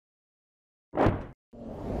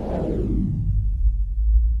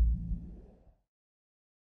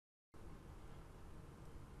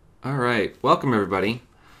All right, welcome everybody.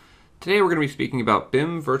 Today we're going to be speaking about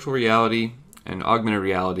BIM, virtual reality, and augmented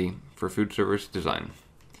reality for food service design.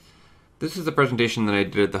 This is the presentation that I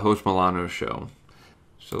did at the Host Milano show.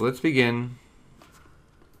 So let's begin.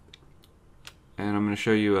 And I'm going to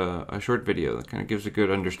show you a short video that kind of gives a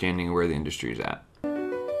good understanding of where the industry is at.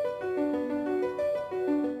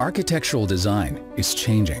 Architectural design is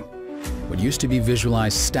changing. What used to be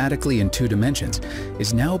visualized statically in 2 dimensions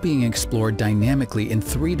is now being explored dynamically in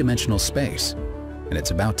 3-dimensional space. And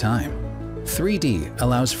it's about time. 3D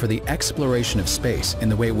allows for the exploration of space in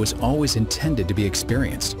the way it was always intended to be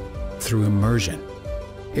experienced, through immersion.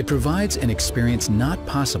 It provides an experience not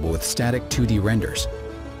possible with static 2D renders.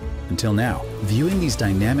 Until now, viewing these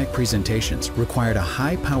dynamic presentations required a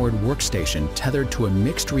high-powered workstation tethered to a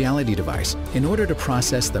mixed reality device in order to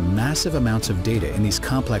process the massive amounts of data in these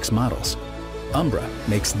complex models. Umbra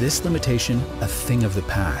makes this limitation a thing of the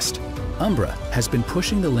past. Umbra has been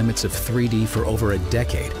pushing the limits of 3D for over a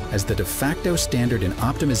decade as the de facto standard in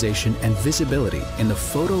optimization and visibility in the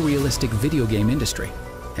photorealistic video game industry,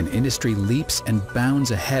 an industry leaps and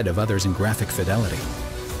bounds ahead of others in graphic fidelity.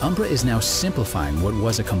 Umbra is now simplifying what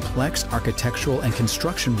was a complex architectural and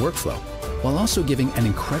construction workflow, while also giving an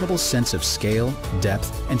incredible sense of scale,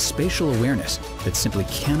 depth, and spatial awareness that simply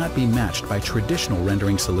cannot be matched by traditional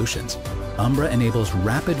rendering solutions. Umbra enables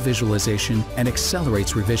rapid visualization and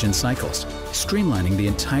accelerates revision cycles, streamlining the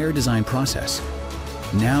entire design process.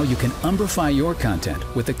 Now you can Umbrify your content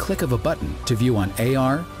with the click of a button to view on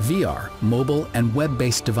AR, VR, mobile, and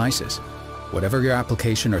web-based devices. Whatever your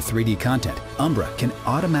application or 3D content, Umbra can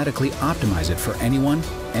automatically optimize it for anyone,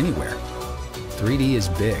 anywhere. 3D is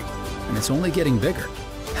big, and it's only getting bigger.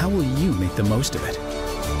 How will you make the most of it?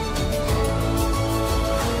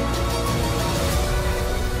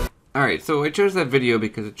 Alright, so I chose that video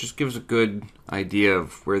because it just gives a good idea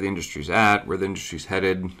of where the industry's at, where the industry's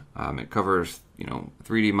headed. It covers,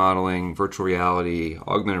 3D modeling, virtual reality,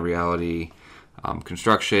 augmented reality,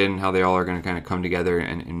 construction, how they all are going to kind of come together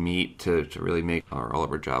and meet to really make all of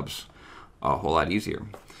our jobs a whole lot easier.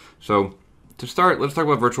 So to start, let's talk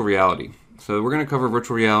about virtual reality. So we're going to cover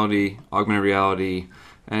virtual reality, augmented reality,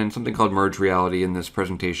 and something called merged reality in this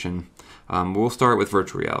presentation. We'll start with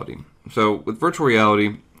virtual reality. So with virtual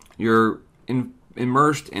reality, you're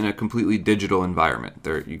immersed in a completely digital environment.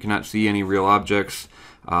 You cannot see any real objects.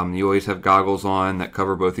 You always have goggles on that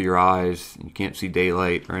cover both of your eyes. You can't see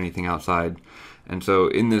daylight or anything outside. And so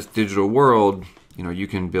in this digital world, you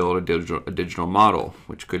can build a digital model,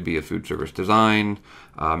 which could be a food service design,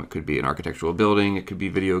 it could be an architectural building, it could be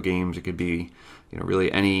video games, it could be,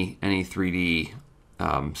 really any 3D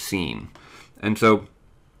scene. And so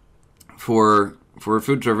for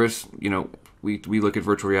food service, we look at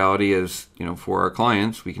virtual reality as, for our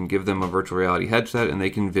clients, we can give them a virtual reality headset and they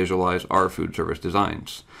can visualize our food service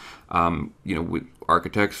designs.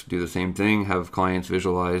 Architects do the same thing, have clients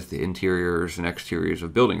visualize the interiors and exteriors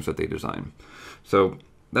of buildings that they design. So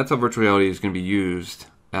that's how virtual reality is going to be used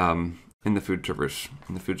in the food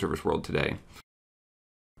service world today.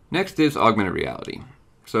 Next is augmented reality.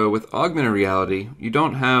 So with augmented reality, you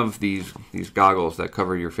don't have these goggles that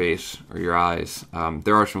cover your face or your eyes.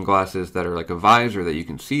 There are some glasses that are like a visor that you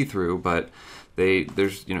can see through, but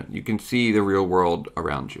you can see the real world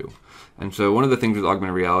around you. And so one of the things with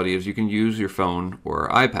augmented reality is you can use your phone or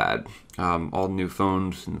iPad. All new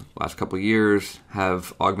phones in the last couple of years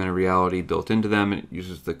have augmented reality built into them. It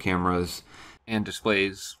uses the cameras and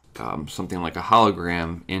displays something like a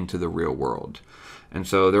hologram into the real world. And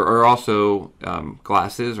so there are also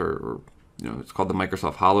glasses, or it's called the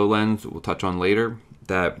Microsoft HoloLens that we'll touch on later,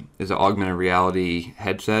 that is an augmented reality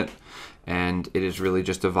headset. And it is really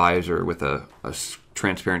just a visor with a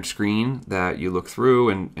transparent screen that you look through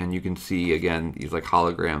and you can see, again, these like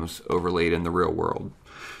holograms overlaid in the real world.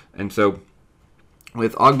 And so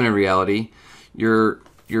with augmented reality, you're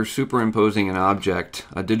superimposing an object,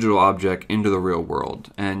 a digital object, into the real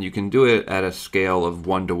world. And you can do it at a scale of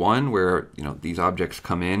 1-to-1 where, these objects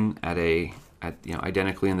come in at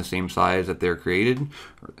identically in the same size that they're created.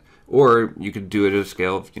 Or you could do it at a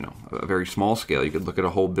scale of, a very small scale. You could look at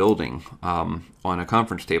a whole building on a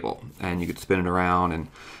conference table, and you could spin it around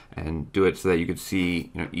and do it so that you could see,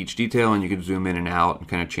 each detail, and you could zoom in and out and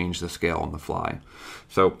kind of change the scale on the fly.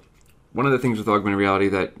 So one of the things with augmented reality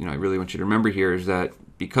that I really want you to remember here is that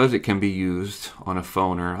because it can be used on a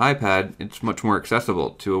phone or an iPad, it's much more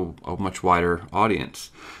accessible to a much wider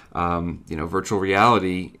audience. Virtual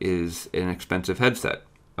reality is an expensive headset,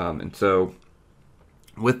 and so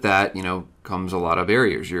with that, comes a lot of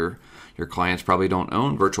barriers. Your clients probably don't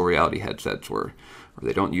own virtual reality headsets, or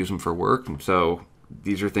they don't use them for work, and so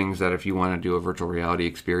these are things that if you want to do a virtual reality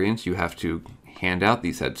experience, you have to hand out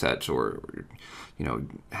these headsets, or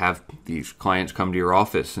have these clients come to your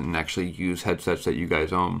office and actually use headsets that you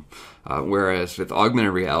guys own. Whereas with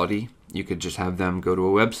augmented reality, you could just have them go to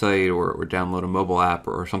a website or download a mobile app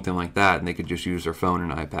or something like that, and they could just use their phone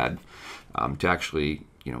and iPad to actually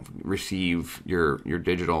receive your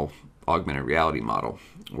digital augmented reality model.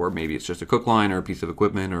 Or maybe it's just a cook line or a piece of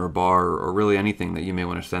equipment or a bar or really anything that you may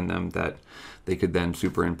want to send them that they could then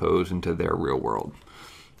superimpose into their real world.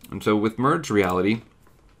 And so with merged reality,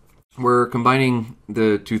 we're combining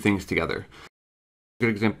the two things together. A good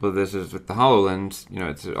example of this is with the HoloLens.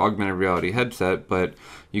 It's an augmented reality headset, but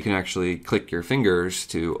you can actually click your fingers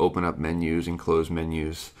to open up menus and close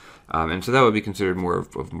menus. And so that would be considered more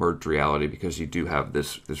of merged reality, because you do have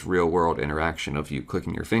this real world interaction of you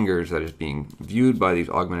clicking your fingers that is being viewed by these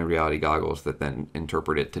augmented reality goggles that then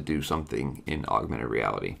interpret it to do something in augmented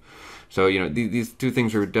reality. So these two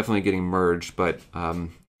things are definitely getting merged, but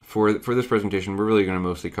for this presentation, we're really going to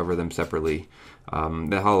mostly cover them separately.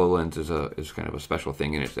 The HoloLens is kind of a special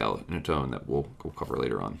thing in its own that we'll cover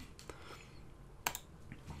later on.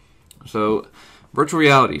 So virtual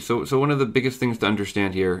reality. So one of the biggest things to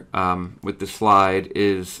understand here with this slide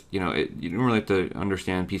is, you don't really have to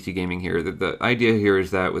understand PC gaming here. The idea here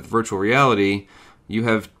is that with virtual reality, you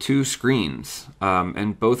have two screens,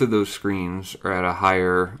 and both of those screens are at a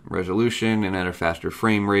higher resolution and at a faster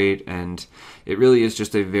frame rate, and it really is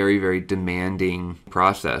just a very, very demanding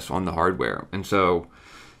process on the hardware. And so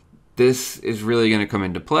this is really going to come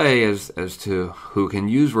into play as to who can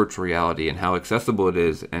use virtual reality and how accessible it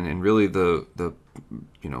is, and really the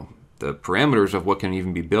parameters of what can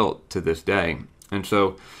even be built to this day. And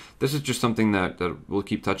so this is just something that we'll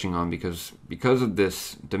keep touching on because of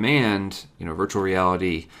this demand. Virtual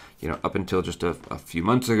reality, up until just a few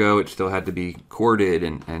months ago, it still had to be corded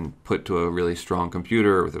and put to a really strong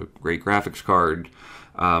computer with a great graphics card,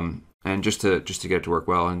 and just to get it to work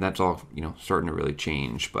well. And that's all starting to really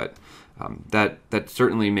change. But that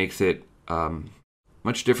certainly makes it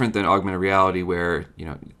much different than augmented reality, where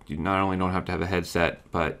you not only don't have to have a headset,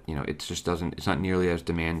 but it's not nearly as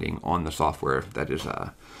demanding on the software that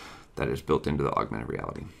is built into the augmented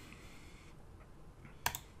reality.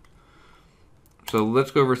 So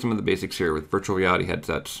let's go over some of the basics here with virtual reality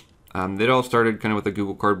headsets. It all started kind of with a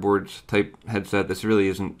Google Cardboard type headset. This really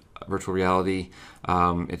isn't virtual reality.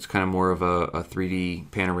 It's kind of more of a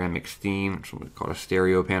 3D panoramic scene, which we call a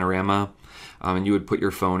stereo panorama. And you would put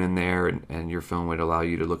your phone in there, and your phone would allow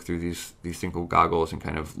you to look through these single goggles and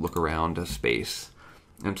kind of look around a space.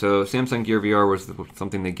 And so Samsung Gear VR was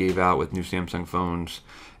something they gave out with new Samsung phones,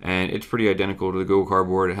 and it's pretty identical to the Google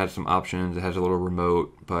Cardboard. It has some options, it has a little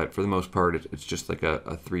remote, but for the most part, it's just like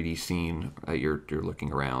a 3D scene that you're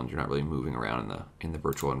looking around. You're not really moving around in the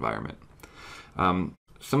virtual environment.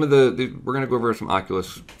 Some of we're going to go over some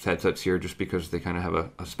Oculus headsets here, just because they kind of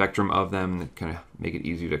have a spectrum of them that kind of make it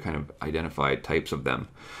easy to kind of identify types of them.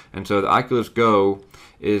 And so the Oculus Go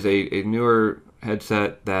is a newer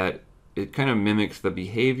headset that it kind of mimics the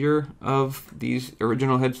behavior of these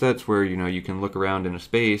original headsets, where you can look around in a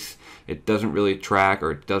space. It doesn't really track,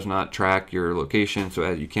 or it does not track your location,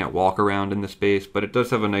 so you can't walk around in the space, but it does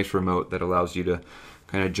have a nice remote that allows you to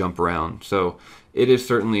kind of jump around. So it is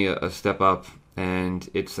certainly a step up, and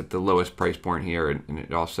it's at the lowest price point here, and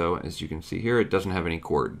it also, as you can see here, it doesn't have any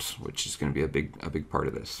cords, which is going to be a big part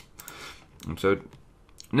of this. And so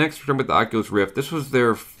next, we're talking about the Oculus Rift. This was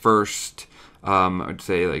their first I'd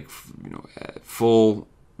say full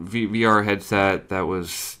VR headset that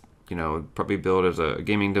was probably built as a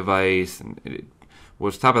gaming device, and it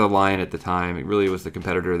was top of the line at the time. It really was the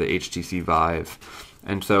competitor to the HTC Vive.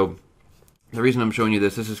 And so the reason I'm showing you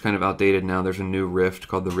this is kind of outdated now. There's a new Rift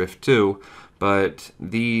called the Rift 2, but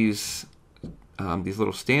these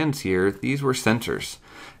little stands here, these were sensors,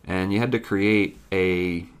 and you had to create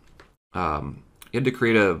a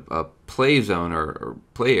play zone or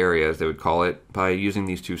play area, as they would call it, by using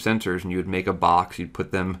these two sensors. And you would make a box, you'd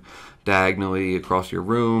put them diagonally across your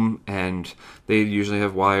room, and they usually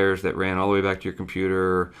have wires that ran all the way back to your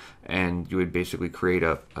computer, and you would basically create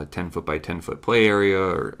a 10 foot by 10 foot play area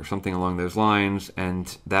or something along those lines,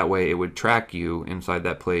 and that way it would track you inside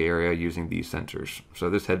that play area using these sensors. So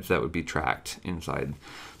this headset would be tracked inside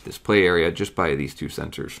this play area just by these two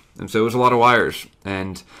sensors. And so it was a lot of wires,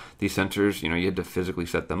 and these sensors, you had to physically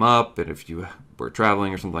set them up, and if you were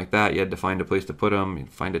traveling or something like that, you had to find a place to put them, you'd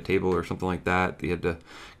find a table or something like that. You had to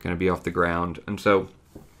kind of be off the ground. And so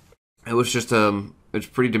it was just it's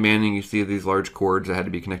pretty demanding. You see these large cords that had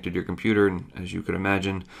to be connected to your computer, and as you could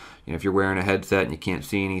imagine, if you're wearing a headset and you can't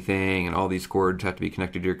see anything, and all these cords have to be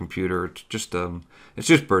connected to your computer, it's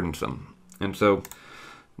just burdensome. And so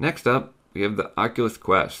next up, we have the Oculus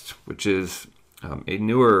Quest, which is a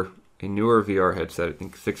newer VR headset, I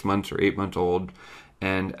think 6 months or 8 months old.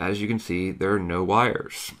 And as you can see, there are no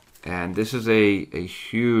wires. And this is a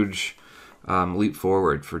huge leap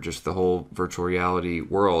forward for just the whole virtual reality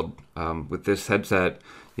world. With this headset,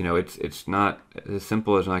 you know, it's not as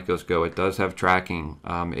simple as an Oculus Go. It does have tracking.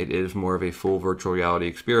 It is more of a full virtual reality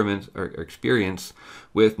experience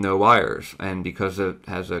with no wires. And because it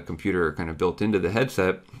has a computer kind of built into the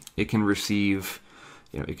headset, it can receive,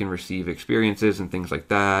 experiences and things like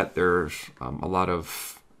that. There's a lot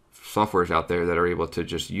of softwares out there that are able to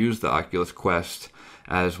just use the Oculus Quest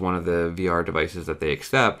as one of the VR devices that they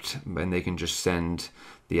accept, and they can just send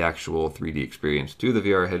the actual 3D experience to the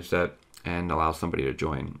VR headset and allow somebody to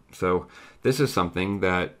join. So this is something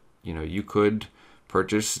that, you know, you could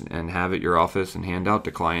purchase and have at your office and hand out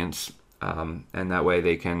to clients, and that way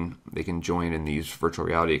they can join in these virtual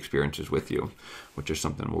reality experiences with you, which is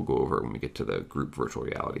something we'll go over when we get to the group virtual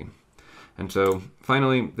reality. And so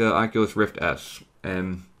finally, the Oculus Rift S.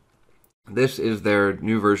 And this is their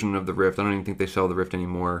new version of the Rift. I don't even think they sell the Rift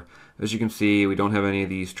anymore. As you can see, we don't have any of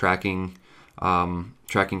these tracking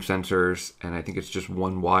sensors, and I think it's just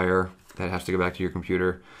one wire that has to go back to your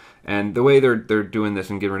computer. And the way they're doing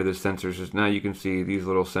this and getting rid of the sensors is now you can see these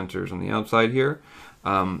little sensors on the outside here.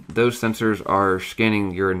 Those sensors are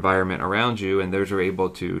scanning your environment around you, and those are able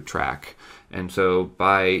to track. And so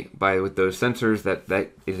by with those sensors,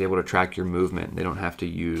 that is able to track your movement. They don't have to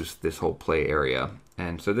use this whole play area.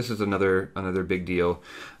 And so this is another big deal.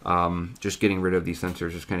 Just getting rid of these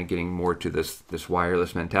sensors is kind of getting more to this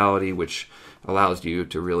wireless mentality, which allows you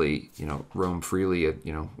to really, you know, roam freely,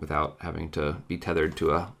 you know, without having to be tethered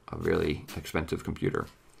to a really expensive computer.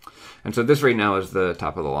 And so this right now is the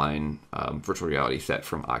top of the line virtual reality set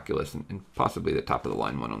from Oculus, and possibly the top of the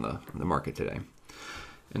line one on the market today.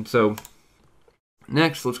 And so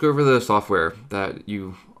next, let's go over the software that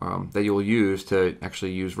you'll use to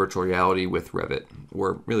actually use virtual reality with Revit,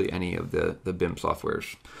 or really any of the BIM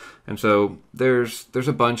softwares. And so there's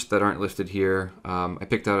a bunch that aren't listed here. I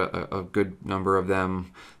picked out a good number of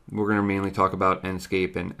them. We're going to mainly talk about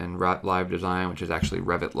Enscape and Live Design, which is actually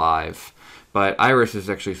Revit Live. But Iris is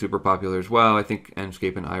actually super popular as well. I think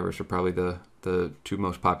Enscape and Iris are probably the two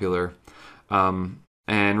most popular. And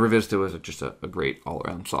Revista is just a great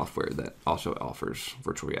all-around software that also offers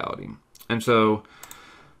virtual reality. And so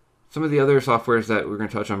some of the other softwares that we're going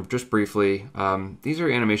to touch on just briefly, these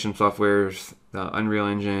are animation softwares, Unreal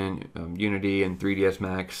Engine, Unity, and 3ds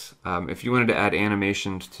Max. If you wanted to add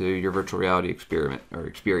animations to your virtual reality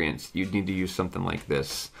experience, you'd need to use something like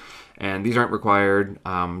this. And these aren't required.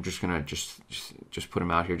 I'm just going to just put them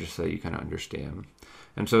out here just so you kind of understand.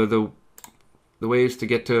 And so the ways to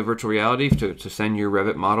get to virtual reality, to send your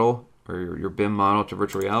Revit model or your BIM model to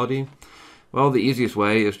virtual reality, well, the easiest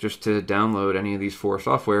way is just to download any of these 4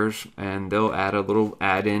 softwares, and they'll add a little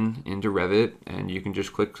add-in into Revit, and you can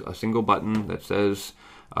just click a single button that says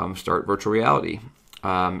Start Virtual Reality.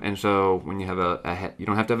 And so when you have you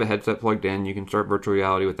don't have to have a headset plugged in. You can start virtual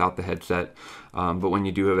reality without the headset, but when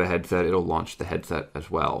you do have a headset, it'll launch the headset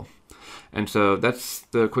as well. And so that's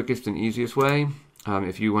the quickest and easiest way.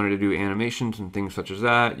 If you wanted to do animations and things such as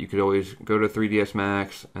that, you could always go to 3ds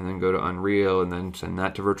Max and then go to Unreal and then send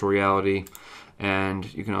that to virtual reality.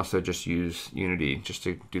 And you can also just use Unity just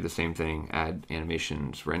to do the same thing, add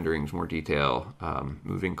animations, renderings, more detail,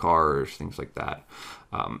 moving cars, things like that.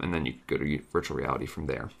 And then you go to virtual reality from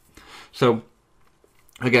there. So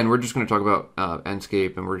again, we're just going to talk about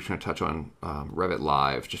Enscape, and we're just going to touch on Revit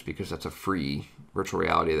Live, just because that's a free virtual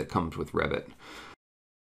reality that comes with Revit.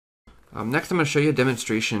 Next, I'm going to show you a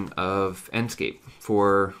demonstration of Enscape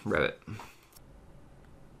for Revit.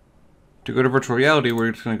 To go to virtual reality,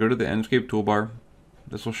 we're just going to go to the Enscape toolbar.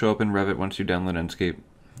 This will show up in Revit once you download Enscape,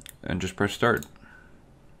 and just press Start.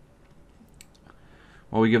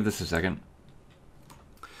 Well, we give this a second.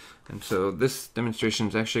 And so this demonstration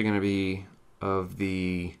is actually going to be of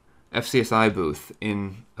the FCSI booth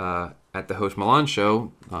at the Host Milan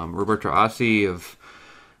show. Roberto Assi of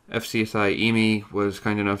FCSI EME was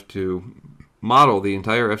kind enough to model the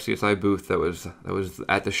entire FCSI booth that was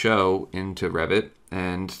at the show into Revit,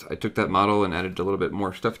 and I took that model and added a little bit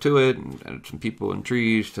more stuff to it, and added some people and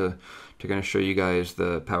trees to kind of show you guys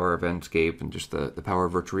the power of Enscape and just the power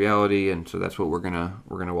of virtual reality. And so that's what we're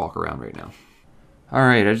gonna walk around right now. All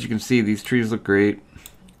right, as you can see, these trees look great.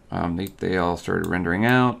 They all started rendering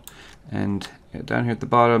out, and down here at the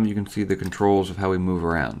bottom you can see the controls of how we move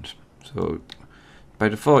around. So by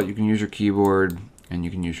default, you can use your keyboard and you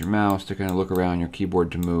can use your mouse to kind of look around your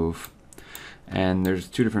keyboard to move. And there's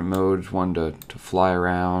 2 different modes, one to fly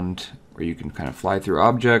around where you can kind of fly through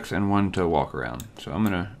objects, and one to walk around. So I'm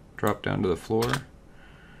going to drop down to the floor.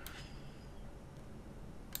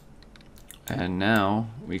 And now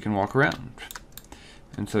we can walk around.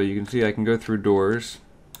 And so you can see I can go through doors,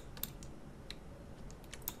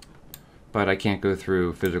 but I can't go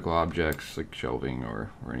through physical objects like shelving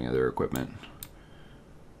or any other equipment.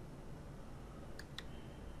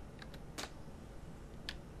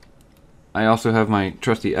 I also have my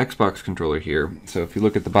trusty Xbox controller here. So if you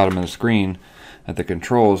look at the bottom of the screen at the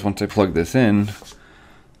controls, once I plug this in,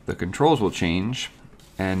 the controls will change,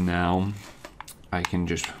 and now I can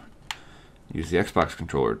just use the Xbox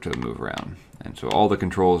controller to move around. And so all the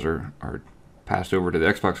controls are passed over to the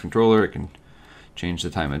Xbox controller. It can change the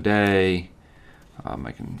time of day.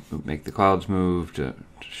 I can make the clouds move to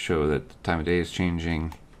show that the time of day is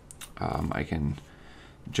changing. I can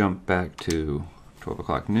jump back to 12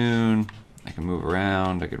 o'clock noon. I can move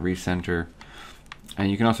around. I can recenter.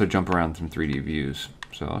 And you can also jump around from 3D views.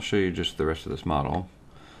 So I'll show you just the rest of this model.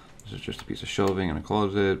 This is just a piece of shelving and a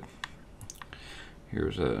closet.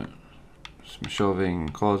 Here's some shelving,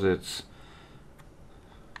 closets.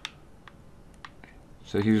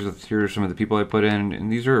 So here's some of the people I put in,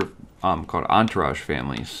 and these are called entourage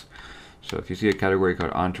families. So if you see a category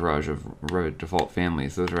called entourage of Revit default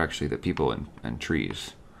families, those are actually the people and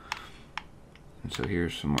trees. And so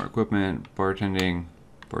here's some more equipment, bartender,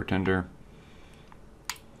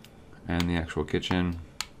 and the actual kitchen,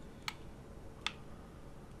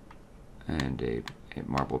 and a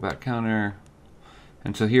marble back counter.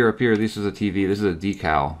 And so here up here, this is a TV, this is a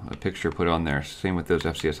decal, a picture put on there. Same with those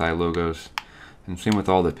FCSI logos, and same with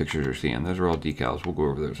all the pictures you're seeing. Those are all decals. We'll go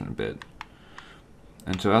over those in a bit.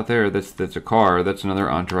 And so out there, that's a car. That's another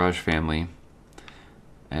entourage family.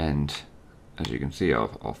 And as you can see,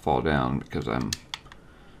 I'll fall down because I don't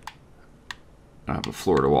have a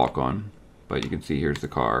floor to walk on. But you can see here's the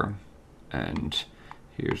car, and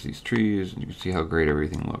here's these trees, and you can see how great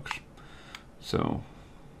everything looks. So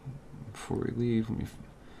before we leave, let me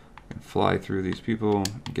fly through these people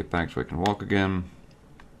and get back so I can walk again.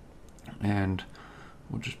 And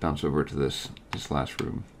we'll just bounce over to this last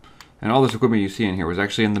room. And all this equipment you see in here was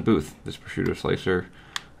actually in the booth. This prosciutto slicer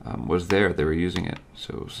was there. They were using it.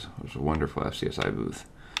 So it was a wonderful FCSI booth.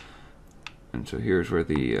 And so here's where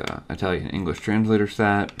the Italian English translator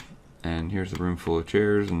sat. And here's the room full of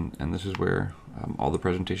chairs. And this is where all the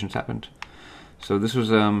presentations happened. So this was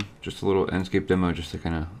just a little Enscape demo just to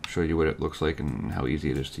kind of show you what it looks like and how easy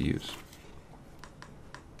it is to use.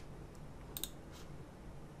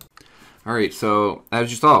 All right, so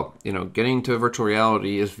as you saw, getting to virtual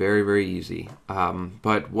reality is very, very easy.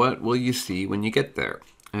 But what will you see when you get there?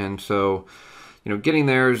 And so, getting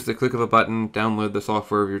there is the click of a button, download the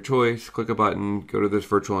software of your choice, click a button, go to this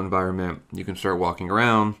virtual environment. You can start walking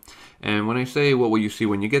around. And when I say what will you see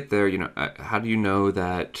when you get there, how do you know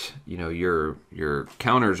that, your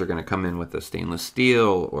counters are going to come in with a stainless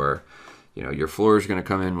steel, or your floor is going to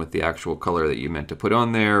come in with the actual color that you meant to put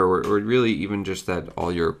on there, or really even just that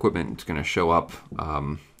all your equipment is going to show up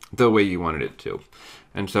the way you wanted it to.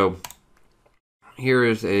 And so here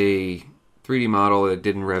is a 3D model that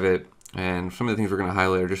did in Revit, and some of the things we're going to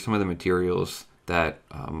highlight are just some of the materials that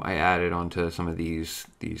I added onto some of these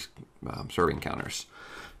serving counters.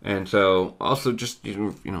 And so also just,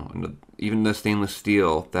 even the stainless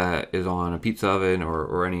steel that is on a pizza oven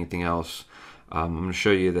or anything else. I'm going to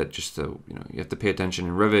show you that just so, you have to pay attention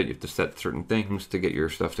in Revit. You have to set certain things to get your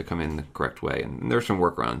stuff to come in the correct way. And there's some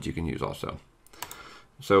workarounds you can use also.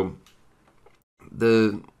 So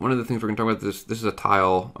one of the things we're going to talk about, this is a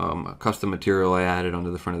tile, a custom material I added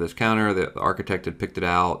onto the front of this counter. The architect had picked it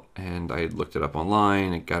out, and I had looked it up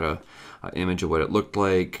online and got an image of what it looked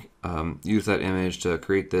like. Used that image to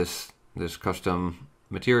create this custom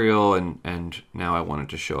material, and now I wanted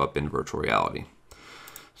to show up in virtual reality.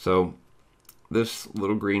 So this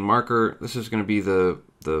little green marker, this is going to be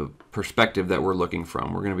the perspective that we're looking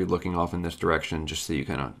from. We're going to be looking off in this direction just so you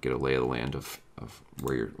kind of get a lay of the land of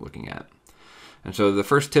where you're looking at. And so the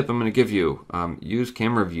first tip I'm going to give you, use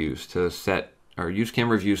camera views set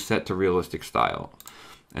to realistic style.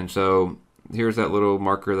 And so here's that little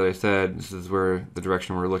marker that I said. This is where the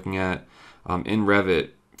direction we're looking at. In Revit,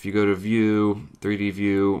 if you go to View, 3D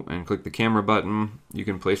View, and click the camera button, you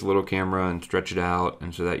can place a little camera and stretch it out,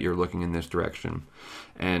 and so that you're looking in this direction.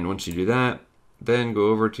 And once you do that, then go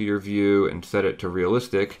over to your view and set it to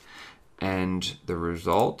realistic, and the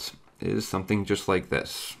result is something just like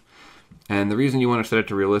this. And the reason you want to set it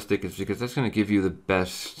to realistic is because that's going to give you the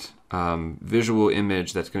best visual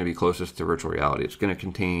image that's going to be closest to virtual reality. It's going to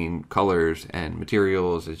contain colors and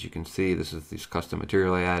materials. As you can see, this is this custom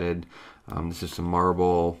material I added. This is some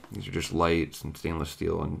marble. These are just lights and stainless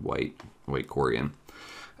steel and white Corian.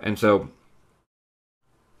 And so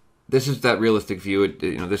this is that realistic view.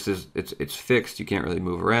 It's fixed. You can't really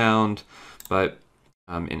move around. But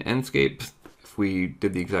in Enscape, if we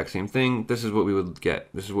did the exact same thing, this is what we would get.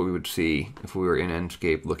 This is what we would see if we were in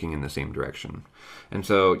Enscape looking in the same direction. And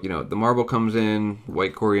so, the marble comes in,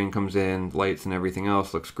 white Corian comes in, lights and everything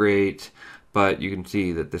else looks great. But you can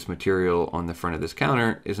see that this material on the front of this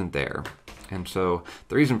counter isn't there. And so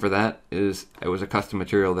the reason for that is it was a custom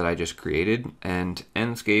material that I just created, and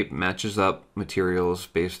Enscape matches up materials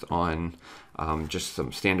based on just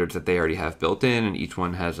some standards that they already have built in, and each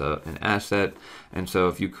one has an asset. And so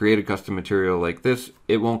if you create a custom material like this,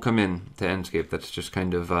 it won't come in to Enscape. That's just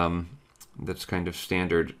kind of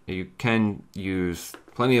standard. You can use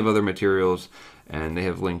plenty of other materials, and they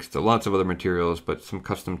have links to lots of other materials, but some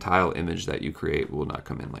custom tile image that you create will not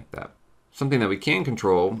come in like that. Something that we can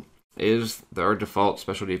control is our default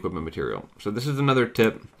specialty equipment material. So this is another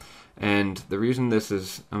tip, and the reason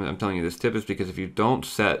I'm telling you this tip is because if you don't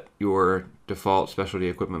set your default specialty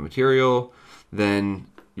equipment material, then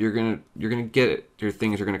you're gonna get it. Your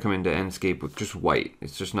things are gonna come into Enscape with just white.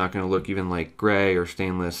 It's just not gonna look even like gray or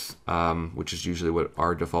stainless, which is usually what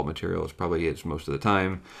our default material probably is most of the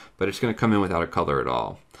time. But it's gonna come in without a color at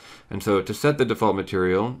all. And so to set the default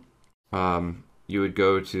material, you would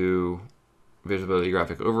go to Visibility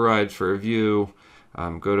Graphic Overrides for a view,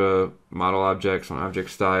 go to Model Objects on Object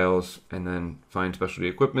Styles, and then find Specialty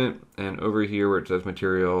Equipment. And over here where it says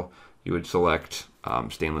Material, you would select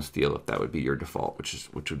stainless steel if that would be your default,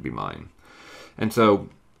 which would be mine. And so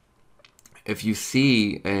if you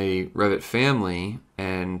see a Revit family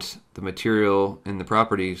and the material in the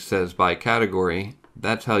property says by category,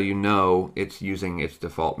 that's how you know it's using its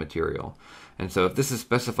default material. And so if this is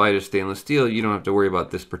specified as stainless steel, you don't have to worry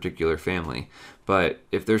about this particular family. But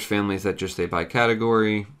if there's families that just say by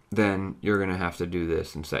category, then you're going to have to do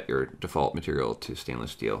this and set your default material to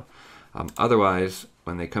stainless steel. Otherwise,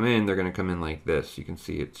 when they come in, they're going to come in like this. You can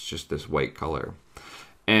see it's just this white color.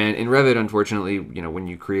 And in Revit, unfortunately, when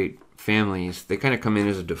you create families, they kind of come in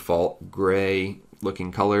as a default gray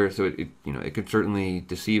looking color. So it could certainly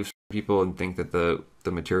deceive people and think that the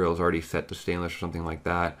material is already set to stainless or something like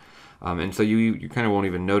that. And so you kind of won't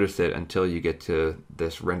even notice it until you get to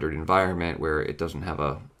this rendered environment where it doesn't have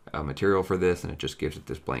a material for this, and it just gives it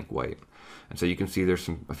this blank white. And so you can see there's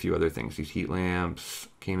a few other things. These heat lamps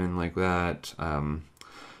came in like that.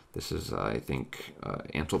 This is, I think,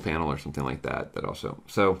 Ansel panel or something like that also.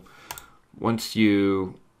 So once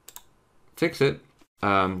you fix it,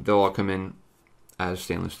 they'll all come in as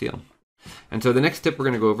stainless steel. And so the next tip we're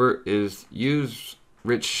going to go over is use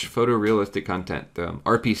rich photorealistic content.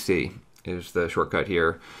 RPC is the shortcut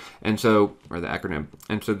here, and so, or the acronym.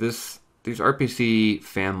 And so these RPC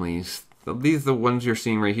families, these the ones you're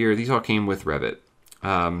seeing right here, these all came with Revit.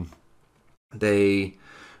 They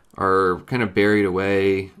are kind of buried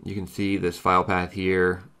away. You can see this file path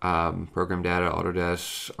here, program data,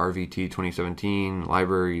 Autodesk, RVT 2017,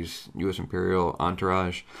 libraries, US Imperial,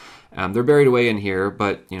 Entourage. They're buried away in here,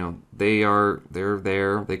 but they're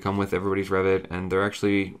there. They come with everybody's Revit, and they're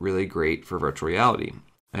actually really great for virtual reality.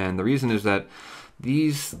 And the reason is that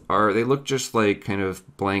they look just like kind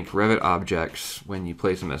of blank Revit objects when you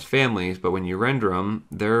place them as families, but when you render them,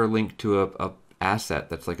 they're linked to a asset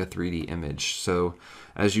that's like a 3D image. So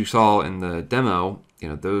as you saw in the demo,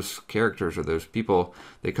 those characters or those people,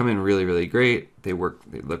 they come in really, really great. They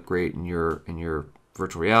look great in your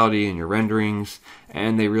virtual reality and your renderings,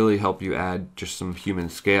 and they really help you add just some human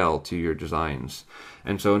scale to your designs.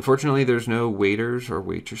 And so unfortunately there's no waiters or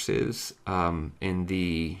waitresses in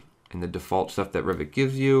the default stuff that Revit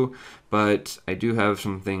gives you, but I do have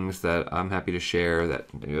some things that I'm happy to share that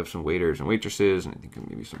you have some waiters and waitresses, and I think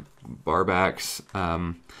maybe some barbacks,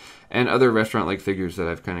 and other restaurant-like figures that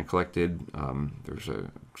I've kind of collected. There's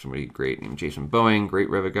somebody great named Jason Boeing, great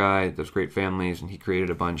Revit guy, does great families, and he created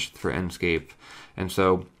a bunch for Enscape. And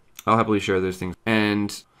so I'll happily share those things.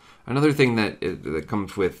 And another thing that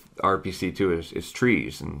comes with RPC too is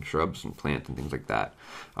trees and shrubs and plants and things like that.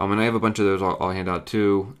 And I have a bunch of those I'll hand out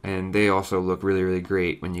too, and they also look really, really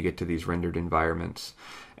great when you get to these rendered environments.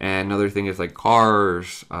 And another thing is like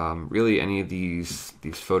cars, really any of these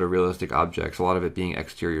photorealistic objects, a lot of it being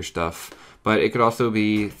exterior stuff, but it could also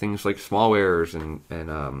be things like smallwares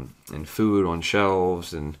and food on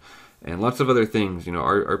shelves and lots of other things.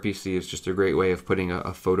 RPC is just a great way of putting a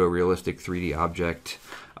photorealistic 3D object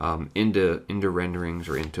into renderings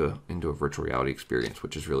or into a virtual reality experience,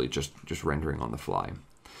 which is really just rendering on the fly.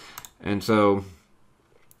 And so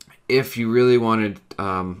if you really wanted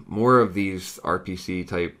more of these RPC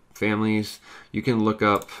type families, you can look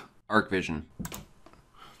up Arc Vision.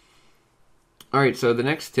 All right, so the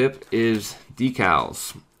next tip is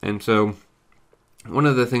decals. And so one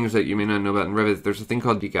of the things that you may not know about in Revit, there's a thing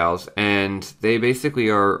called decals, and they basically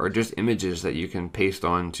are just images that you can paste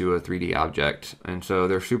onto a 3D object. And so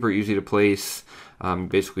they're super easy to place.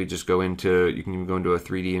 Basically just you can even go into a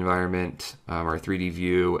 3D environment or a 3D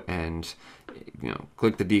view and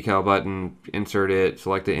click the decal button, insert it,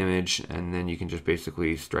 select the image, and then you can just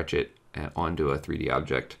basically stretch it onto a 3D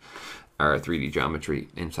object or a 3D geometry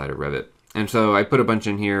inside of Revit. And so I put a bunch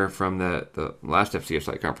in here from the last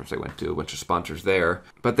FCSI conference I went to, a bunch of sponsors there.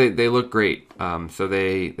 But they look great. So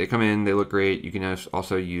they come in, they look great. You can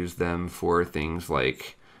also use them for things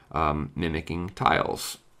like mimicking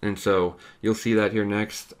tiles. And so you'll see that here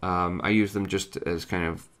next. I use them just as kind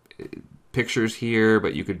of pictures here,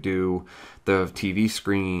 but you could do the TV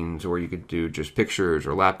screens, or you could do just pictures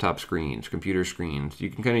or laptop screens, computer screens. You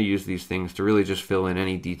can kind of use these things to really just fill in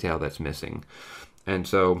any detail that's missing. And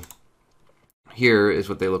so here is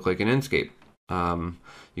what they look like in Enscape.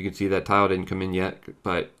 You can see that tile didn't come in yet,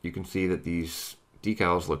 but you can see that these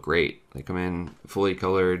decals look great. They come in fully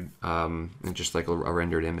colored and just like a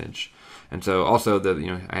rendered image. And so also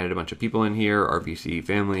I added a bunch of people in here, RPC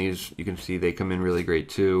families. You can see they come in really great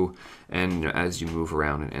too. And as you move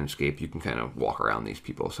around in Enscape, you can kind of walk around these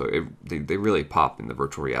people. So they really pop in the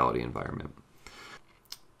virtual reality environment.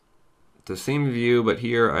 The same view, but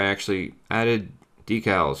here I actually added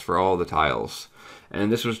decals for all the tiles. And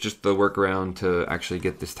this was just the workaround to actually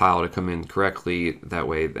get this tile to come in correctly. That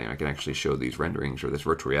way I can actually show these renderings or this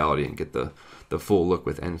virtual reality and get the full look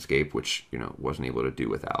with Enscape, which wasn't able to do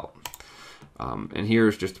without. And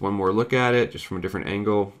here's just one more look at it, just from a different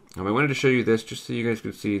angle. I wanted to show you this just so you guys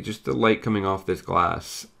could see just the light coming off this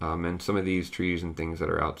glass and some of these trees and things that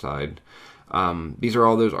are outside. These are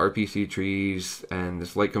all those RPC trees, and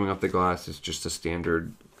this light coming off the glass is just a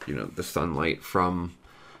standard, the sunlight from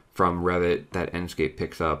Revit that Enscape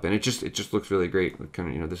picks up, and it just looks really great.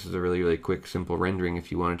 Kind of, this is a really, really quick, simple rendering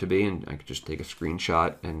if you want it to be, and I could just take a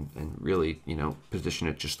screenshot and really, position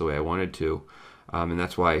it just the way I wanted to. And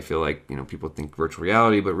that's why I feel like, people think virtual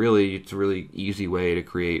reality, but really it's a really easy way to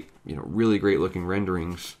create, really great looking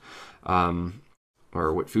renderings,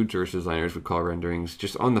 or what food service designers would call renderings,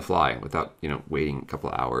 just on the fly without, waiting a couple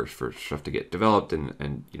of hours for stuff to get developed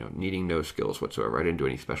and needing no skills whatsoever. I didn't do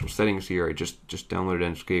any special settings here. I just downloaded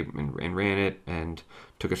Enscape and ran it and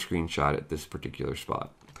took a screenshot at this particular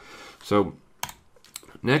spot. So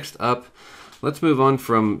next up, let's move on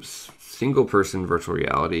from single-person virtual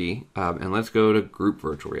reality, and let's go to group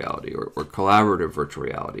virtual reality or collaborative virtual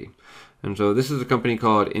reality. And so this is a company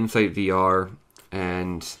called Insight VR,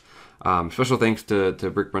 and special thanks to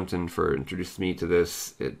Brick Brunson for introducing me to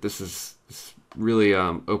this. This really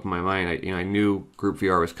opened my mind. I knew group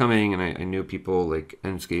VR was coming, and I knew people like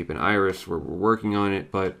Enscape and Iris were working on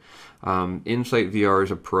it, but Insight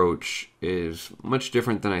VR's approach is much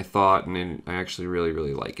different than I thought, and I actually really,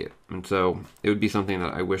 really like it. And so it would be something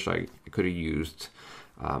that I wish I could have used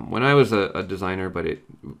when I was a designer, but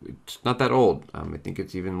it's not that old. I think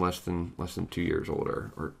it's even less than 2 years old,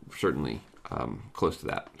 or certainly close to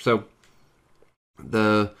that. So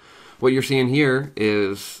what you're seeing here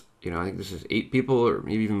is, I think this is 8 people or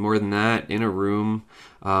maybe even more than that in a room.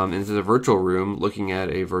 And this is a virtual room looking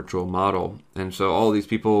at a virtual model. And so all these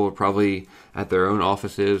people are probably at their own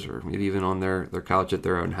offices or maybe even on their couch at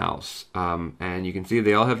their own house. And you can see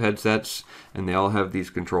they all have headsets and they all have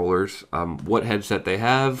these controllers. What headset they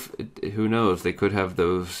have, who knows? They could have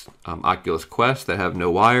those Oculus Quest that have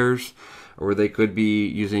no wires, or they could be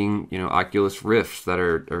using, Oculus Rifts that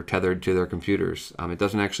are tethered to their computers. It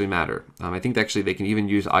doesn't actually matter. I think actually they can even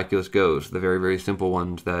use Oculus Go's, the very, very simple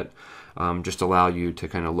ones that just allow you to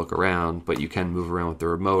kind of look around, but you can move around with the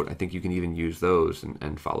remote. I think you can even use those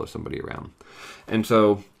and follow somebody around. And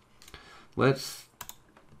so let's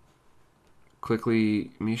let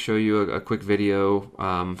me show you a quick video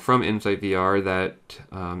from Insight VR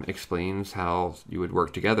that explains how you would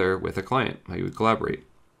work together with a client, how you would collaborate.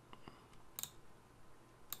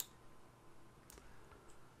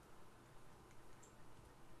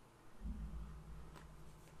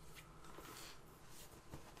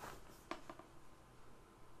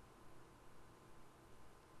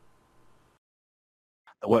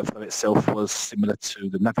 The workflow itself was similar to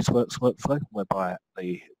the Navisworks workflow, whereby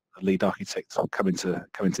the lead architect coming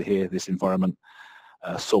to here, this environment,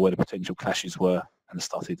 saw where the potential clashes were and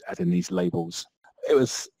started adding these labels. It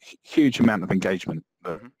was a huge amount of engagement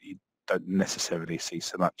that you don't necessarily see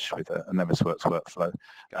so much with a Navisworks workflow.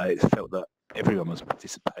 It felt that everyone was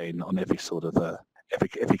participating on every sort of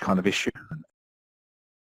every kind of issue.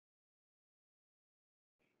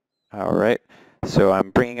 All right. So I'm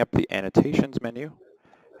bringing up the annotations menu,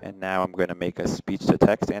 and now I'm going to make a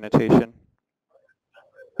speech-to-text annotation.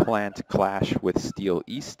 Plant clash with steel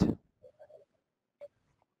east.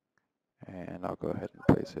 And I'll go ahead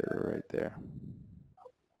and place it right there.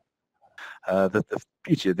 The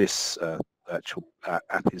beauty of this virtual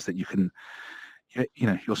app is that you can,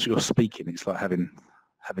 you're speaking. It's like having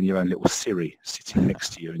your own little Siri sitting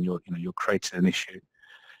next to you, and you're creating an issue.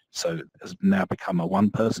 So it has now become a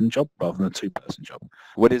one-person job rather than a two-person job.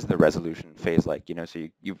 What is the resolution phase like? So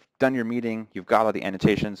you've done your meeting, you've got all the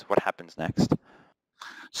annotations. What happens next?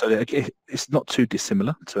 So it's not too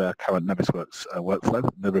dissimilar to our current Navisworks workflow.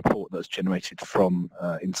 The report that's generated from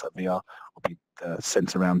Insight VR will be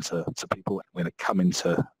sent around to people. We're going to come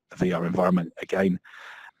into the VR environment again.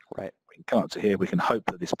 Right. We can come up to here. We can hope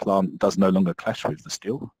that this plant does no longer clash with the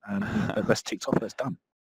steel, and that's ticked off. That's done.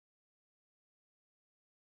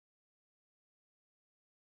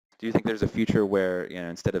 Do you think there's a future where,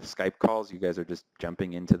 instead of Skype calls, you guys are just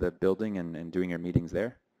jumping into the building and doing your meetings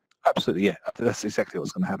there? Absolutely, yeah. That's exactly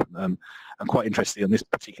what's going to happen. And quite interestingly, on this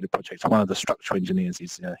particular project, one of the structural engineers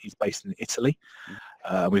he's based in Italy.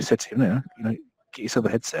 We said to him, get yourself a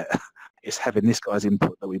headset. It's having this guy's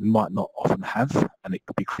input that we might not often have, and it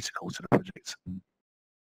could be critical to the project.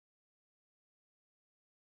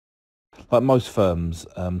 Like most firms,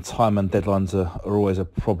 time and deadlines are always a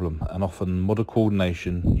problem, and often model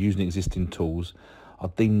coordination using existing tools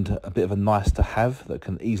are deemed a bit of a nice to have that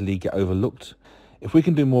can easily get overlooked. If we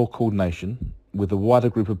can do more coordination with a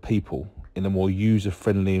wider group of people in a more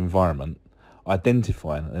user-friendly environment,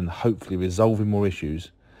 identifying and hopefully resolving more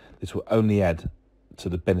issues, this will only add to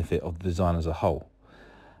the benefit of the design as a whole.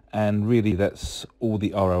 And really that's all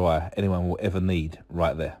the ROI anyone will ever need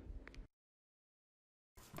right there.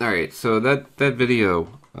 All right, so that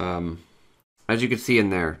video, as you can see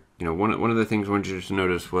in there, one of the things I wanted you to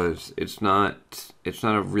notice was it's not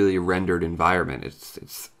a really rendered environment. It's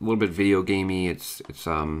a little bit video gamey. It's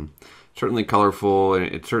certainly colorful, and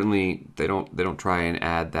it's certainly they don't try and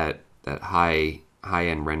add that high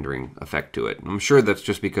end rendering effect to it. And I'm sure that's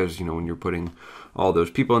just because when you're putting all those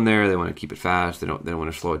people in there, they want to keep it fast. They don't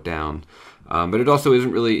want to slow it down. But it also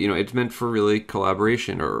isn't really, it's meant for really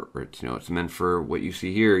collaboration, or it's meant for what you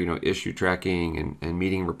see here, issue tracking and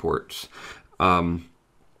meeting reports.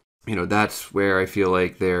 That's where I feel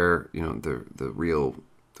like they're, the real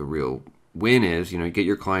win is, get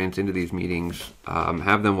your clients into these meetings,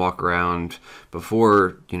 have them walk around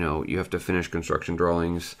before, you have to finish construction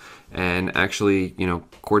drawings, and actually,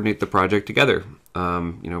 coordinate the project together.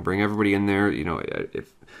 Bring everybody in there.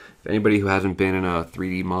 If anybody who hasn't been in a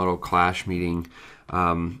 3D model clash meeting,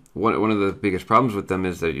 one of the biggest problems with them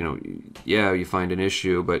is that, you find an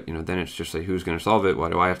issue, but, then it's just like, who's going to solve it? Why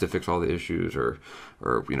do I have to fix all the issues? Or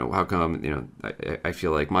how come, I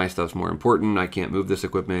feel like my stuff's more important. I can't move this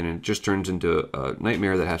equipment, and it just turns into a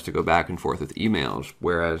nightmare that has to go back and forth with emails.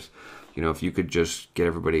 Whereas, if you could just get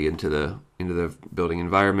everybody into the building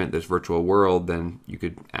environment, this virtual world, then you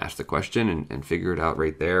could ask the question and figure it out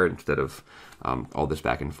right there instead of all this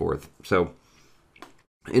back and forth. So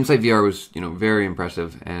Insight VR was, very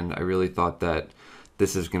impressive, and I really thought that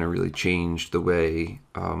this is going to really change the way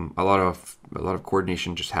a lot of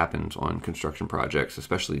coordination just happens on construction projects,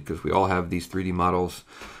 especially because we all have these 3D models.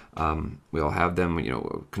 We all have them,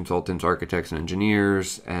 consultants, architects, and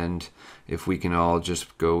engineers, and if we can all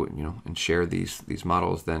just go, and share these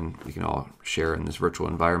models, then we can all share in this virtual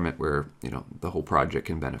environment where, the whole project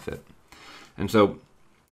can benefit. And so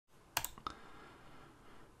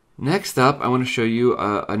next up, I want to show you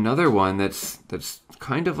another one that's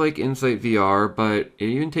kind of like Insight VR, but it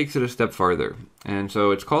even takes it a step farther. And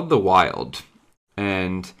so it's called The Wild,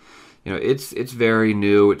 and it's very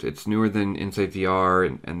new. It's newer than Insight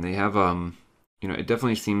VR, and they have it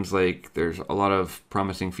definitely seems like there's a lot of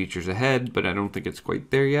promising features ahead, but I don't think it's quite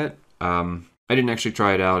there yet. I didn't actually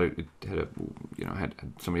try it out. It had had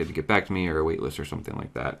somebody had to get back to me, or a wait list or something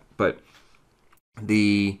like that. But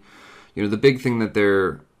the big thing that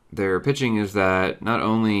they're pitching is that not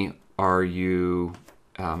only are you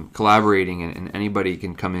collaborating and anybody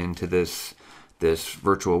can come into this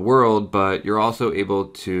virtual world, but you're also able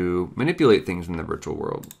to manipulate things in the virtual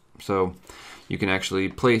world. So you can actually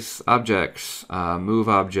place objects, move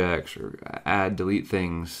objects, or add, delete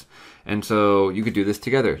things. And so you could do this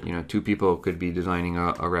together. Two people could be designing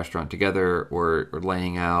a restaurant together, or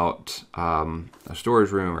laying out a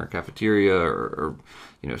storage room or a cafeteria, or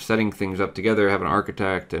setting things up together. Have an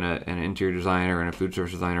architect and an interior designer and a food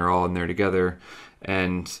service designer all in there together,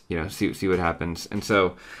 and see what happens. And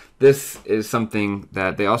so this is something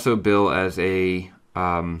that they also bill as a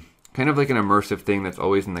kind of like an immersive thing that's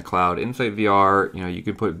always in the cloud. Insight VR, you know, you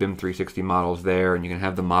can put BIM 360 models there, and you can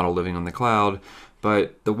have the model living on the cloud.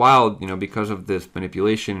 But the wild, you know, because of this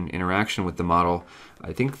manipulation and interaction with the model,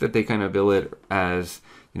 I think that they kind of bill it as,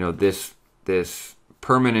 you know, this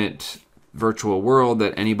permanent virtual world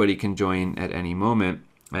that anybody can join at any moment.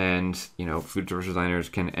 And, you know, food service designers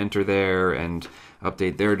can enter there and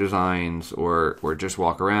update their designs, or just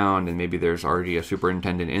walk around, and maybe there's already a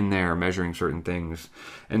superintendent in there measuring certain things.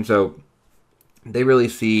 And so they really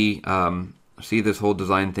see this whole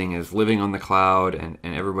design thing as living on the cloud, and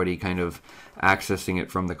everybody kind of accessing it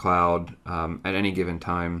from the cloud at any given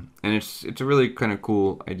time. And it's a really kind of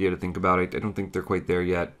cool idea to think about. I don't think they're quite there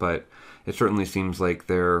yet, but it certainly seems like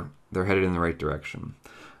they're headed in the right direction.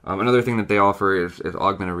 Another thing that they offer is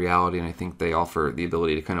augmented reality, and I think they offer the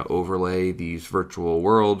ability to kind of overlay these virtual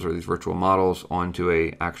worlds or these virtual models onto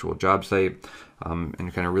a actual job site, and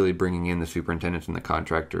kind of really bringing in the superintendents and the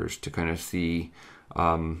contractors to kind of see,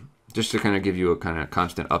 just to kind of give you a kind of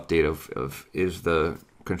constant update of is the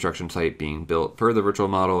construction site being built per the virtual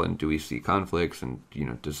model, and do we see conflicts, and, you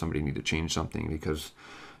know, does somebody need to change something because,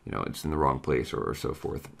 you know, it's in the wrong place, or so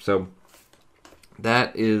forth. So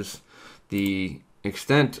that is the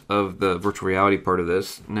extent of the virtual reality part of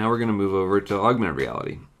this. Now we're going to move over to augmented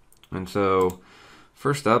reality. And so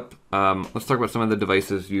first up, let's talk about some of the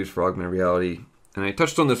devices used for augmented reality. And I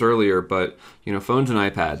touched on this earlier, but, you know, phones and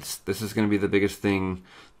iPads, this is going to be the biggest thing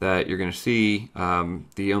that you're going to see.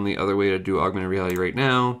 The only other way to do augmented reality right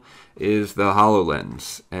now is the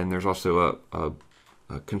HoloLens. And there's also a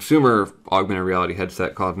consumer augmented reality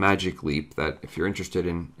headset called Magic Leap that, if you're interested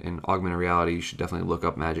in augmented reality, you should definitely look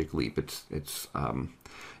up Magic Leap.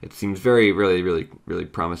 It seems very, really, really, really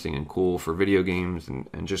promising and cool for video games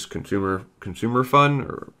and just consumer fun,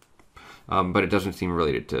 or but it doesn't seem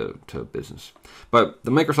related to business. But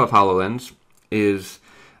the Microsoft HoloLens is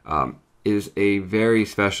a very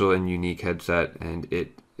special and unique headset, and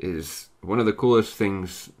it is one of the coolest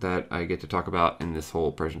things that I get to talk about in this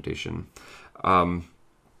whole presentation.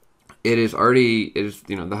 It is,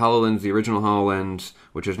 you know, the HoloLens, the original HoloLens,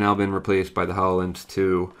 which has now been replaced by the HoloLens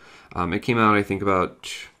 2. It came out, I think,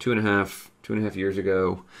 about two and a half years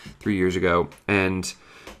ago, 3 years ago, and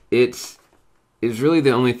it is really the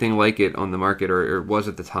only thing like it on the market, or it was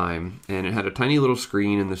at the time. And it had a tiny little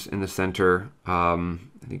screen in the center.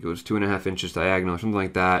 I think it was 2.5 inches diagonal, or something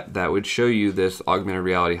like that, that would show you this augmented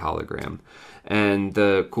reality hologram. And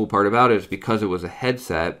the cool part about it is, because it was a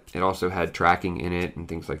headset, it also had tracking in it and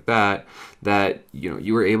things like that, you know,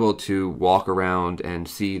 you were able to walk around and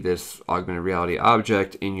see this augmented reality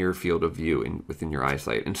object in your field of view, within your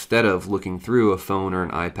eyesight, instead of looking through a phone or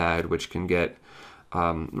an iPad, which can get,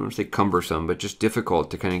 I don't want to say cumbersome, but just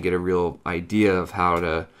difficult to kind of get a real idea of how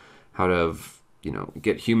to you know,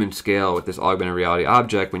 get human scale with this augmented reality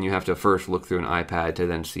object, when you have to first look through an iPad to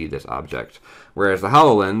then see this object. Whereas the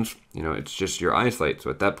HoloLens, you know, it's just your eyesight. So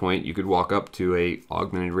at that point, you could walk up to a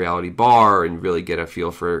augmented reality bar and really get a feel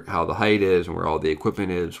for how the height is and where all the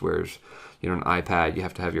equipment is. Whereas, you know, an iPad, you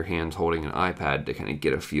have to have your hands holding an iPad to kind of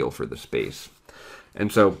get a feel for the space.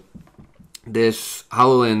 And so this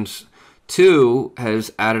HoloLens 2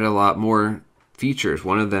 has added a lot more features,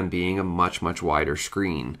 one of them being a much, much wider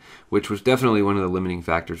screen, which was definitely one of the limiting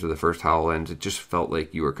factors of the first HoloLens. It just felt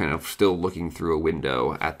like you were kind of still looking through a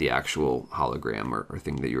window at the actual hologram or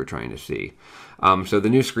thing that you were trying to see. So the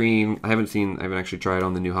new screen, I haven't actually tried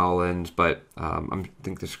on the new HoloLens, but I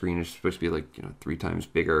think the screen is supposed to be like, you know, 3 times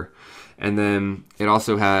bigger. And then it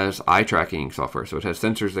also has eye tracking software. So it has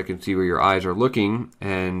sensors that can see where your eyes are looking,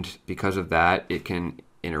 and because of that, it can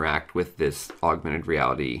interact with this augmented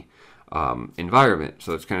reality environment.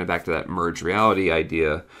 So it's kind of back to that merged reality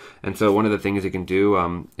idea. And so one of the things it can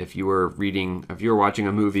do, if you were watching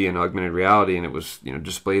a movie in augmented reality and it was, you know,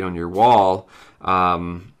 displayed on your wall,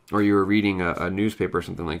 or you were reading a newspaper or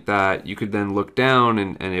something like that, you could then look down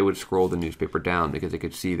and it would scroll the newspaper down, because it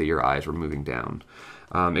could see that your eyes were moving down.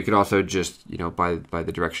 It could also just, you know, by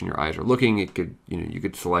the direction your eyes are looking, it could, you know, you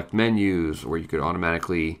could select menus, or you could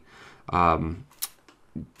automatically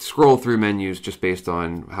scroll through menus just based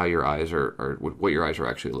on how your eyes or what your eyes are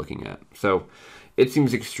actually looking at. So it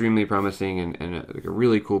seems extremely promising and a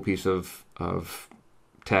really cool piece of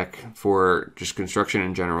tech for just construction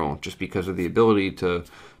in general, just because of the ability to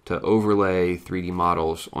overlay 3D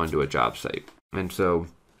models onto a job site. And so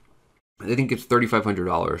I think it's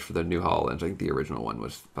 $3,500 for the new HoloLens. I think the original one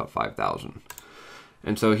was about $5,000.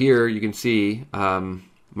 And so here you can see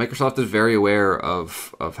Microsoft is very aware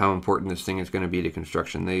of how important this thing is going to be to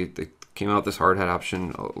construction. The came out with this hard hat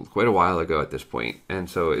option quite a while ago at this point, and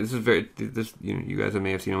so this is you guys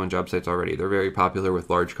may have seen them on job sites already. They're very popular with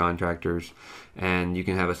large contractors, and you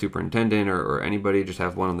can have a superintendent or anybody just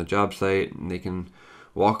have one on the job site, and they can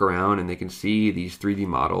walk around and they can see these 3D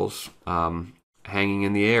models hanging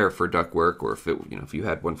in the air for ductwork, or if you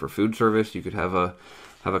had one for food service, you could have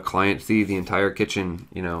a client see the entire kitchen,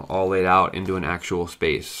 all laid out into an actual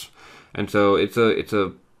space. And so it's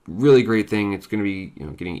a really great thing. It's going to be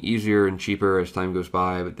getting easier and cheaper as time goes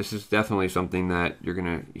by, but this is definitely something that you're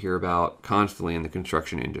going to hear about constantly in the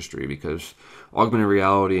construction industry, because augmented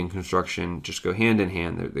reality and construction just go hand in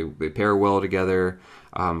hand. They pair well together.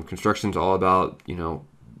 Construction's all about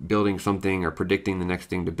building something or predicting the next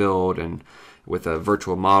thing to build, and with a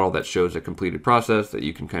virtual model that shows a completed process that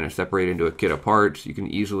you can kind of separate into a kit of parts, you can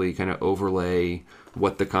easily kind of overlay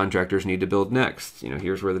what the contractors need to build next.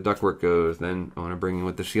 Here's where the ductwork goes, then I want to bring in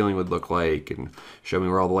what the ceiling would look like, and show me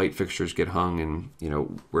where all the light fixtures get hung,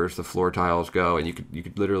 and where's the floor tiles go, and you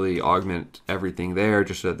could literally augment everything there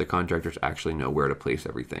just so that the contractors actually know where to place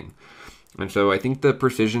everything. And so I think the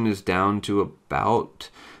precision is down to about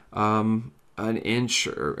an inch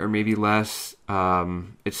or maybe less.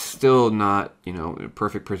 It's still not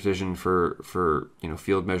perfect precision for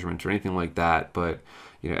field measurements or anything like that, but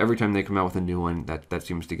every time they come out with a new one, that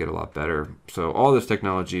seems to get a lot better. So all this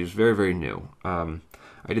technology is very, very new.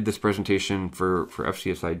 I did this presentation for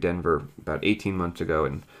FCSI Denver about 18 months ago,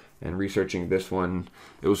 and researching this one,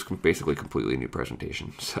 it was basically a completely new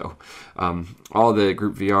presentation. So all the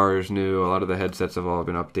group VR is new, a lot of the headsets have all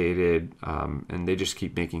been updated, and they just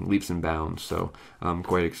keep making leaps and bounds. So I'm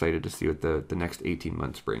quite excited to see what the next 18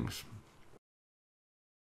 months brings.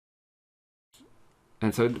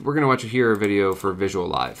 And so we're going to watch here a video for Visual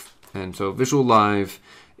Live. And so Visual Live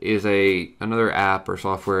is another app or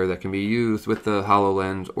software that can be used with the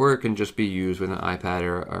HoloLens, or it can just be used with an iPad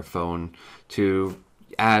or phone to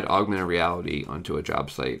add augmented reality onto a job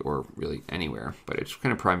site, or really anywhere, but it's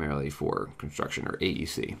kind of primarily for construction or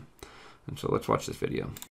AEC. And so let's watch this video.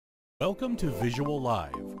 Welcome to Visual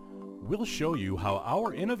Live. We'll show you how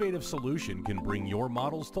our innovative solution can bring your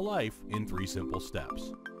models to life in 3 simple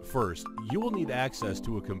steps. First, you will need access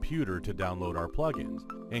to a computer to download our plugins,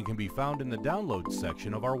 and can be found in the Downloads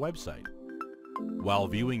section of our website. While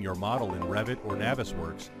viewing your model in Revit or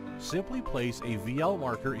Navisworks, simply place a VL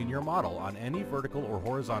marker in your model on any vertical or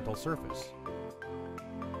horizontal surface.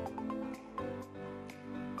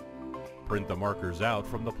 Print the markers out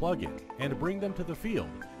from the plugin and bring them to the field,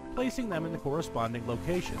 placing them in the corresponding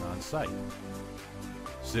location on site.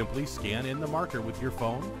 Simply scan in the marker with your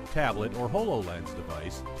phone, tablet, or HoloLens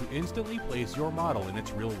device to instantly place your model in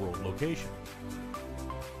its real-world location.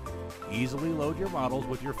 Easily load your models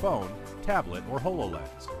with your phone, tablet, or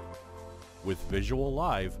HoloLens. With Visual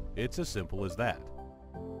Live, it's as simple as that.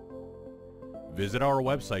 Visit our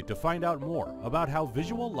website to find out more about how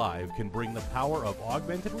Visual Live can bring the power of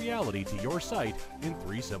augmented reality to your site in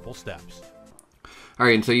 3 simple steps. All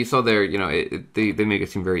right, and so you saw there, they make it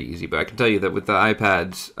seem very easy, but I can tell you that with the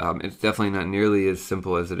iPads, it's definitely not nearly as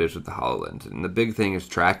simple as it is with the HoloLens. And the big thing is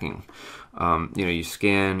tracking. You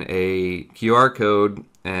scan a QR code,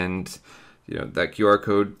 and that QR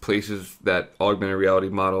code places that augmented reality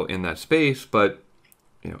model in that space, but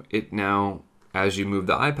it now, as you move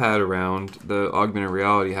the iPad around, the augmented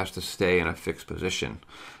reality has to stay in a fixed position.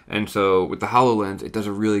 And so with the HoloLens, it does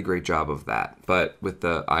a really great job of that. But with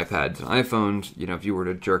the iPads and iPhones, if you were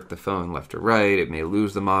to jerk the phone left or right, it may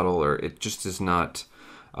lose the model, or it just is not,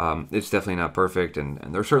 it's definitely not perfect. And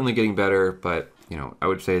they're certainly getting better, but I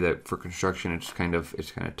would say that for construction, it's kind of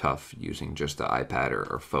tough using just the iPad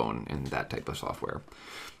or phone in that type of software.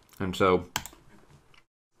 And so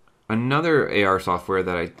another AR software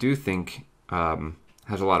that I do think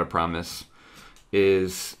has a lot of promise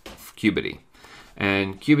is Qubity.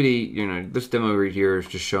 And Qubity, this demo right here is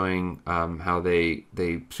just showing how they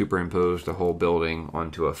superimposed a whole building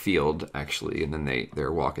onto a field, actually, and then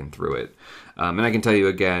they're walking through it. And I can tell you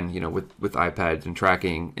again, with iPads and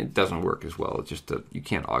tracking, it doesn't work as well. It's just you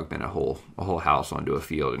can't augment a whole house onto a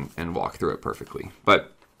field and walk through it perfectly.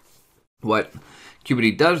 But what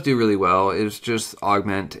Qubity does do really well is just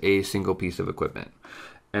augment a single piece of equipment.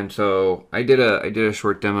 And so I did a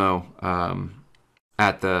short demo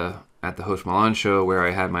at the Host Milan show, where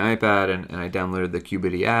I had my iPad and I downloaded the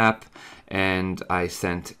Qubity app, and I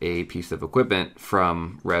sent a piece of equipment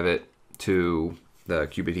from Revit to the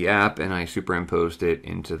Qubity app, and I superimposed it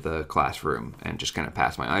into the classroom and just kind of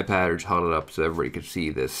passed my iPad or just held it up so everybody could see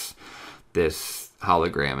this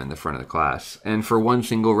hologram in the front of the class. And for one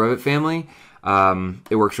single Revit family,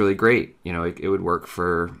 it works really great. It would work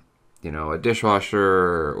for you know, a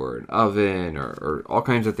dishwasher or an oven or all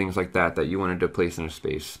kinds of things like that that you wanted to place in a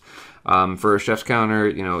space. For a chef's counter,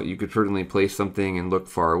 you know, you could certainly place something and look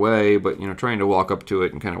far away, but, you know, trying to walk up to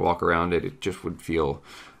it and kind of walk around it, it just would feel,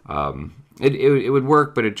 it would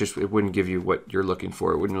work, but it wouldn't give you what you're looking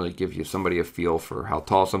for. It wouldn't really give you somebody a feel for how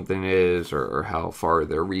tall something is or how far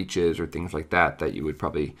their reach is or things like that that you would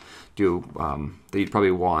probably do, that you'd probably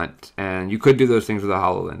want. And you could do those things with a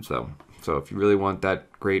HoloLens, though. So if you really want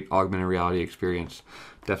that great augmented reality experience,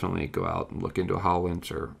 definitely go out and look into a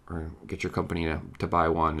HoloLens or get your company to buy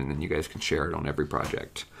one, and then you guys can share it on every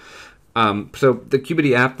project. So the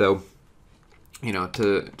Qubity app, though, you know,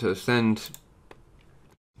 to send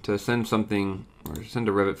something or send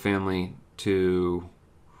a Revit family to,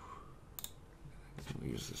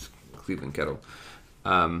 we'll use this Cleveland kettle,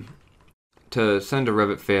 to send a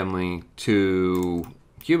Revit family to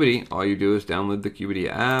Qubity, all you do is download the Qubity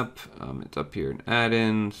app. It's up here in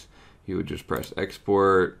add-ins. You would just press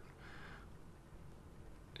export.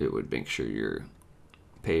 It would make sure you're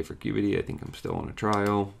pay for Qubity. I think I'm still on a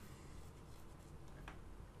trial.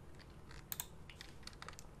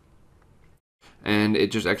 And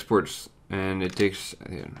it just exports, and it takes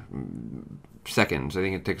seconds. I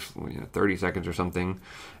think it takes 30 seconds or something.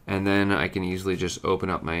 And then I can easily just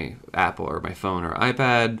open up my Apple or my phone or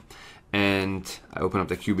iPad, and I open up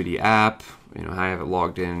the Qubity app. You know, I have it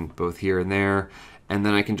logged in both here and there, and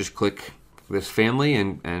then I can just click this family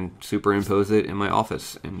and superimpose it in my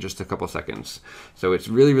office in just a couple seconds. So it's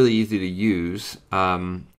really, really easy to use.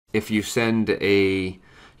 If you send a,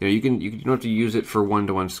 you don't have to use it for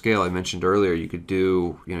one-to-one scale. I mentioned earlier, you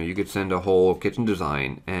could send a whole kitchen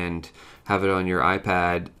design and have it on your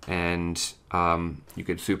iPad, and you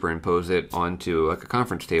could superimpose it onto like a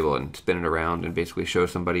conference table and spin it around and basically show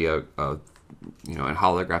somebody a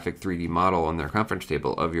holographic 3D model on their conference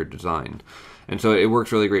table of your design. And so it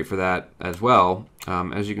works really great for that as well.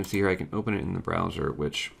 As you can see here, I can open it in the browser,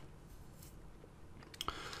 which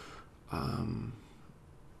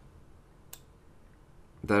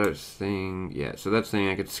that is saying, yeah, so that's saying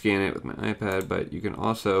I could scan it with my iPad, but you can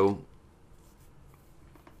also,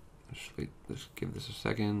 let's give this a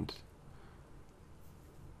second.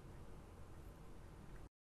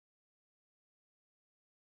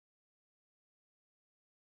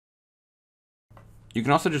 You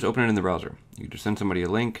can also just open it in the browser. You could just send somebody a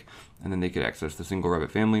link, and then they could access the single Revit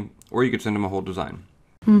family, or you could send them a whole design.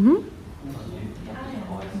 Mm-hmm.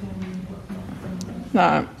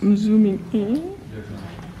 Now I'm zooming in,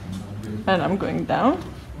 and I'm going down,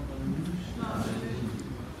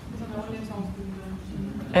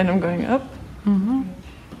 and I'm going up. Mm-hmm.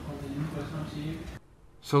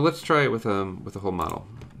 So let's try it with a whole model.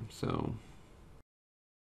 So.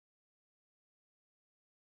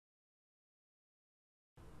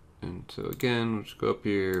 And so again, we'll just go up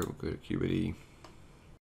here, we'll go to Qubity.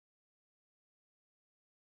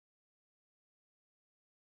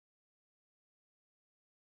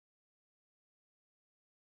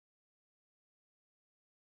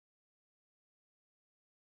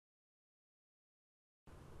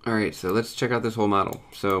 All right, so let's check out this whole model.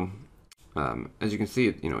 So as you can see,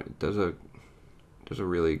 it does a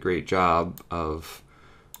really great job of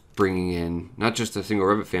bringing in not just a single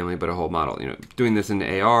Revit family, but a whole model. Doing this in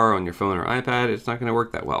AR on your phone or iPad, it's not going to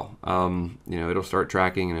work that well. It'll start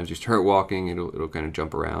tracking, and as you start walking, it'll kind of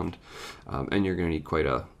jump around, and you're going to need quite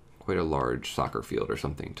a large soccer field or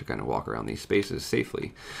something to kind of walk around these spaces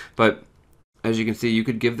safely. But as you can see, you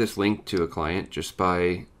could give this link to a client just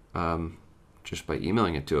by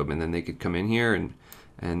emailing it to them, and then they could come in here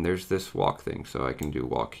and there's this walk thing. So I can do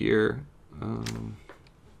walk here. Let me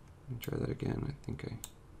try that again.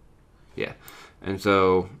 Yeah, and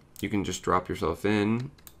so you can just drop yourself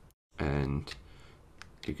in, and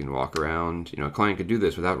you can walk around. A client could do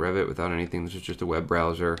this without Revit, without anything. This is just a web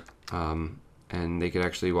browser, and they could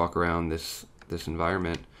actually walk around this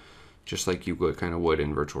environment just like you would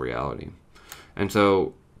in virtual reality. And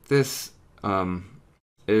so this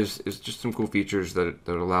is just some cool features that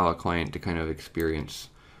allow a client to kind of experience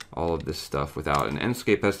all of this stuff without. And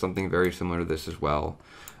Enscape has something very similar to this as well.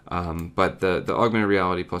 But the augmented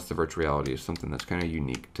reality plus the virtual reality is something that's kind of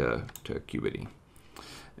unique to Qubity.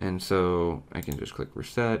 And so I can just click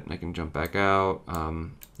reset, and I can jump back out.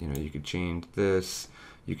 You could change this.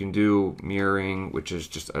 You can do mirroring, which is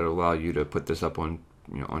just allow you to put this up on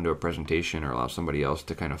onto a presentation, or allow somebody else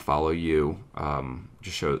to kind of follow you.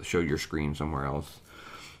 Just show your screen somewhere else.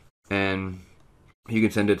 And you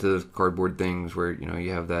can send it to those cardboard things where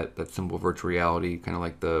you have that simple virtual reality, kind of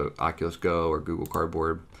like the Oculus Go or Google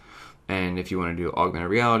Cardboard. And if you want to do augmented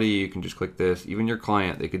reality, you can just click this. Even your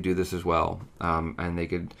client, they could do this as well. And they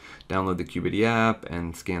could download the Qubity app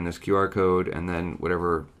and scan this QR code, and then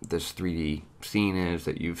whatever this 3D scene is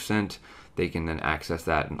that you've sent, they can then access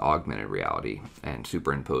that in augmented reality and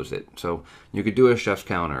superimpose it. So you could do a chef's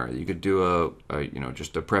counter, you could do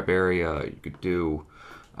just a prep area, you could do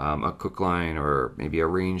a cook line or maybe a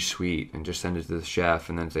range suite and just send it to the chef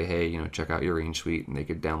and then say, hey, check out your range suite, and they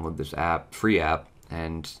could download this app, free app,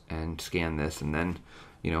 and scan this and then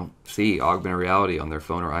see augmented reality on their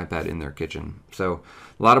phone or iPad in their kitchen. So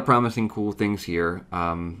a lot of promising cool things here.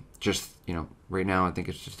 Right now I think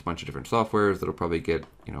it's just a bunch of different softwares that'll probably get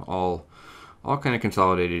all kind of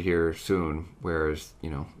consolidated here soon, whereas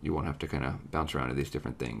you won't have to kind of bounce around to these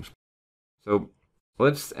different things. So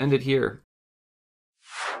let's end it here.